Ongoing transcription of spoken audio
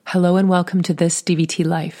Hello and welcome to This DVT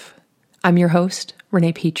Life. I'm your host,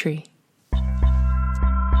 Renee Petrie.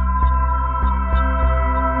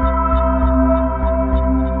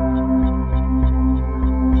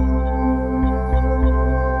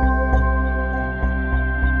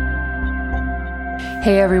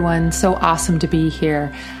 Hey everyone, so awesome to be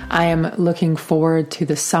here. I am looking forward to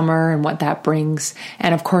the summer and what that brings.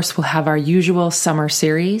 And of course, we'll have our usual summer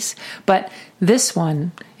series, but this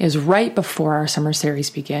one is right before our summer series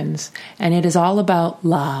begins, and it is all about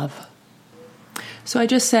love. So I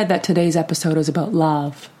just said that today's episode is about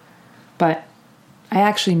love, but I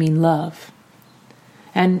actually mean love.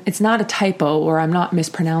 And it's not a typo or I'm not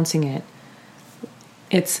mispronouncing it.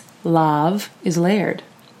 It's love is layered.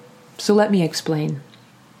 So let me explain.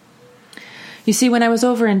 You see, when I was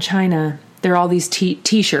over in China, there are all these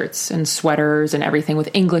t-shirts and sweaters and everything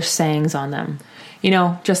with English sayings on them. You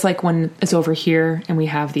know, just like when it's over here and we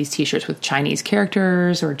have these t-shirts with Chinese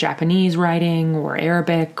characters or Japanese writing or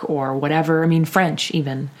Arabic or whatever. I mean, French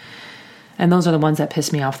even. And those are the ones that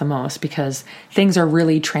piss me off the most because things are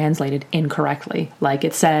really translated incorrectly. Like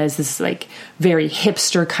it says, this like very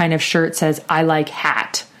hipster kind of shirt says, I like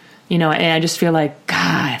hat. You know, and I just feel like,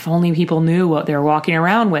 God, if only people knew what they're walking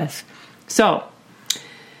around with. So,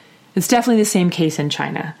 it's definitely the same case in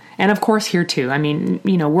China. And of course here too. I mean,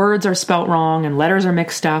 you know, words are spelt wrong and letters are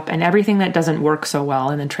mixed up and everything that doesn't work so well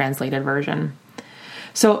in the translated version.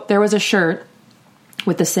 So, there was a shirt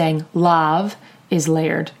with the saying, love is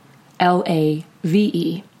layered.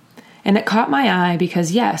 L-A-V-E. And it caught my eye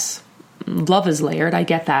because yes, love is layered. I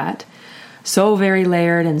get that. So very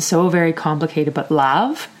layered and so very complicated. But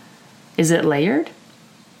love? Is it layered?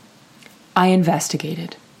 I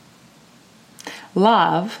investigated.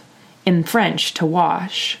 Lave, in French, to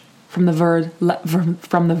wash, from the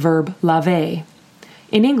verb laver.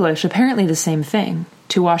 In English, apparently the same thing,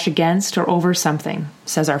 to wash against or over something,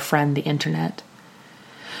 says our friend the internet.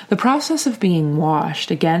 The process of being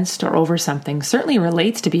washed against or over something certainly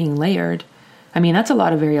relates to being layered. I mean, that's a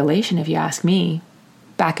lot of variation if you ask me.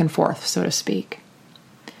 Back and forth, so to speak.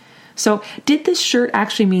 So, did this shirt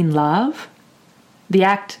actually mean love? The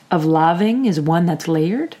act of laving is one that's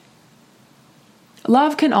layered?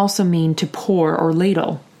 Love can also mean to pour or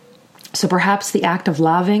ladle. So perhaps the act of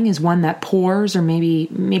laving is one that pours, or maybe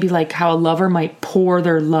like how a lover might pour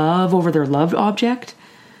their love over their loved object.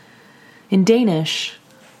 In Danish,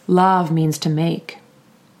 lave means to make.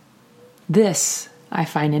 This I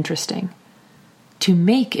find interesting. To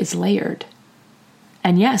make is layered.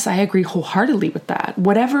 And yes, I agree wholeheartedly with that.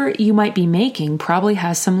 Whatever you might be making probably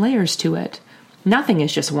has some layers to it. Nothing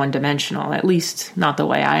is just one-dimensional, at least not the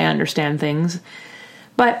way I understand things.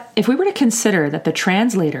 But if we were to consider that the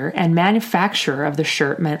translator and manufacturer of the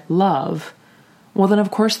shirt meant love, well then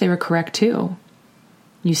of course they were correct too.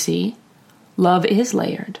 You see, love is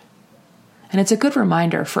layered. And it's a good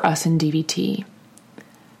reminder for us in DVT.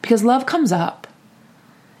 Because love comes up.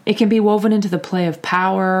 It can be woven into the play of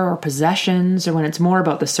power or possessions, or when it's more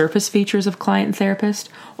about the surface features of client and therapist,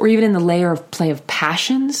 or even in the layer of play of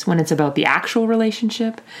passions when it's about the actual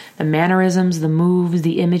relationship, the mannerisms, the moves,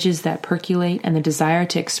 the images that percolate, and the desire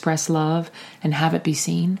to express love and have it be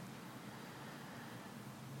seen.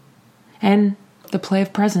 And the play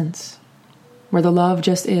of presence, where the love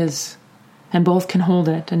just is, and both can hold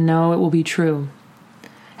it and know it will be true.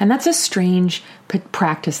 And that's a strange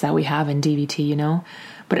practice that we have in DVT, you know?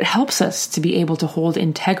 But it helps us to be able to hold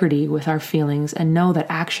integrity with our feelings and know that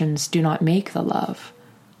actions do not make the love.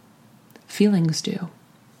 Feelings do.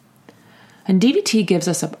 And DVT gives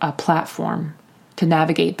us a platform to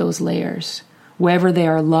navigate those layers, whether they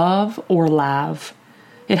are love or lave.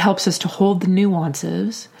 It helps us to hold the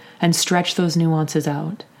nuances and stretch those nuances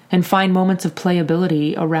out and find moments of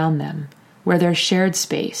playability around them, where there's shared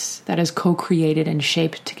space that is co-created and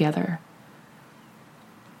shaped together.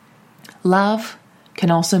 Love can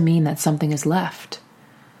also mean that something is left.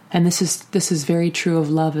 And this is very true of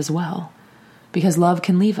love as well, because love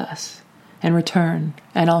can leave us and return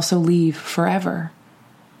and also leave forever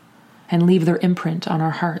and leave their imprint on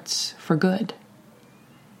our hearts for good.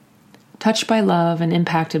 Touched by love and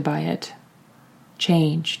impacted by it,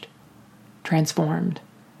 changed, transformed.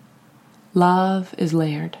 Love is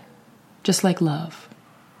layered, just like love.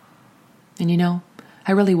 And you know,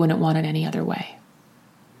 I really wouldn't want it any other way.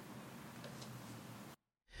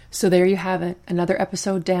 So there you have it, another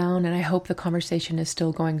episode down, and I hope the conversation is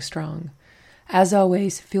still going strong. As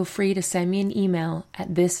always, feel free to send me an email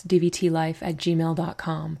at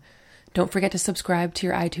thisdvtlife@gmail.com. Don't forget to subscribe to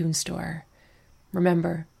your iTunes store.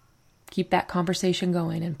 Remember, keep that conversation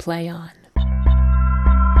going and play on.